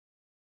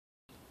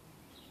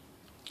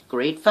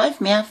Grade 5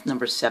 Math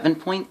number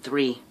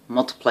 7.3,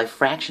 multiply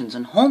fractions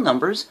and whole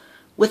numbers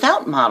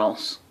without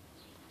models.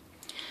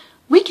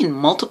 We can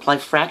multiply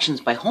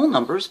fractions by whole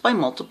numbers by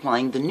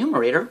multiplying the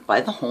numerator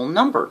by the whole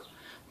number.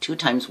 2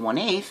 times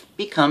 1/8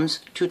 becomes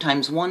 2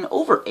 times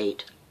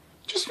 1/8.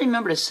 Just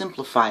remember to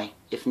simplify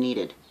if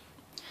needed.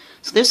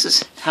 So this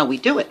is how we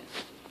do it.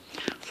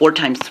 4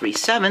 times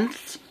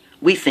 3/7,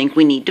 we think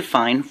we need to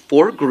find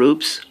 4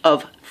 groups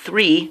of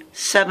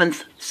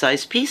 3/7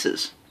 size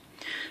pieces.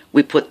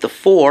 We put the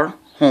 4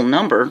 whole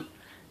number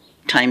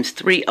times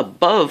 3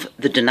 above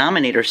the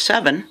denominator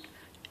 7,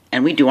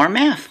 and we do our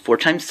math. 4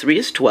 times 3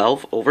 is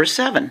 12 over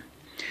 7.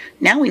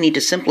 Now we need to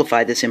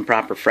simplify this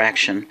improper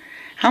fraction.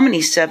 How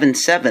many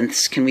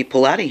 7/7 can we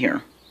pull out of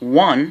here?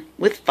 1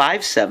 with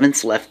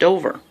 5/7 left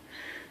over.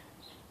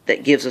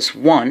 That gives us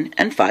 1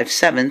 and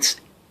 5/7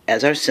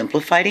 as our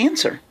simplified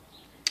answer.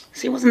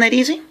 See, wasn't that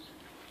easy?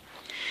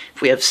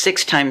 If we have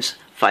 6 times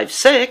 5,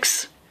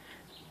 6,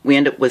 we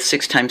end up with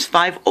 6 times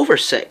 5 over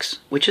 6,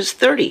 which is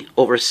 30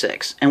 over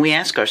 6. And we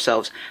ask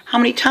ourselves, how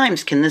many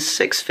times can this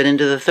 6 fit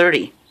into the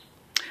 30?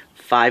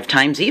 5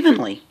 times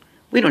evenly.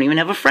 We don't even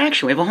have a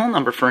fraction. We have a whole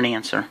number for an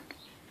answer.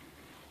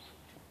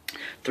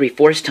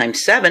 3/4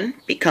 times 7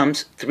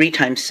 becomes 3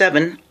 times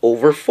 7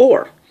 over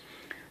 4.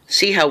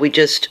 See how we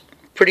just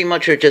pretty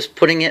much are just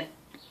putting it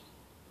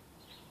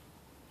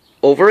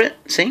over it?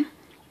 See?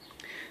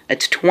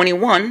 It's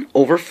 21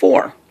 over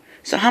 4.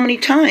 So how many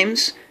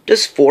times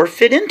does 4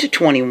 fit into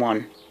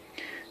 21?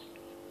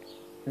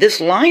 This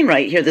line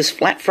right here, this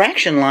flat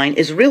fraction line,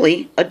 is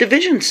really a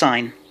division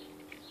sign.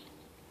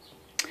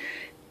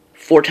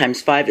 4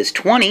 times 5 is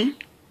 20,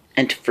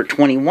 and for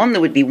 21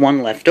 there would be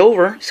 1 left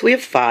over, so we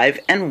have 5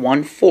 and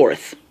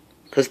 1/4,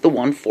 because the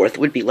 1/4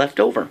 would be left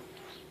over.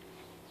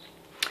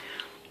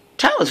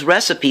 Tala's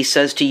recipe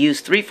says to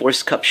use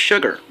 3/4 cup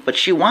sugar, but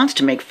she wants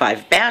to make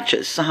 5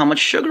 batches, so how much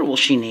sugar will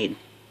she need?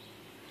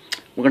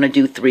 We're going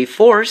to do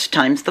 3/4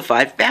 times the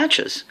 5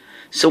 batches.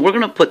 So we're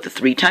going to put the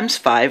 3 times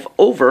 5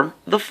 over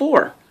the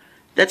 4.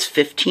 That's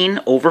 15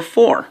 over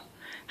 4.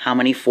 How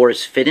many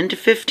 4s fit into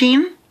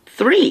 15?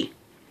 3.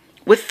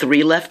 With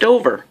 3 left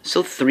over.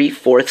 So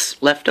 3/4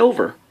 left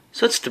over.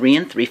 So it's 3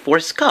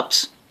 3/4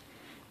 cups.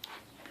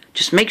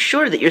 Just make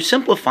sure that you're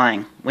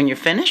simplifying when you're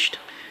finished.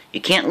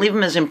 You can't leave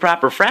them as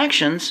improper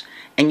fractions,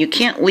 and you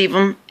can't leave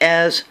them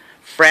as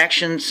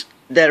fractions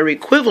that are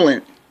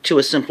equivalent to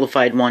a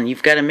simplified one.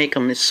 You've got to make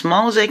them as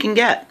small as they can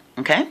get,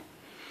 okay?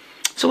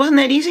 So wasn't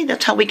that easy?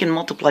 That's how we can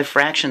multiply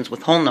fractions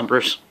with whole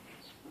numbers,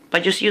 by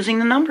just using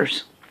the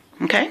numbers,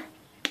 okay?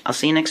 I'll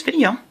see you next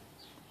video.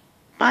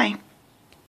 Bye.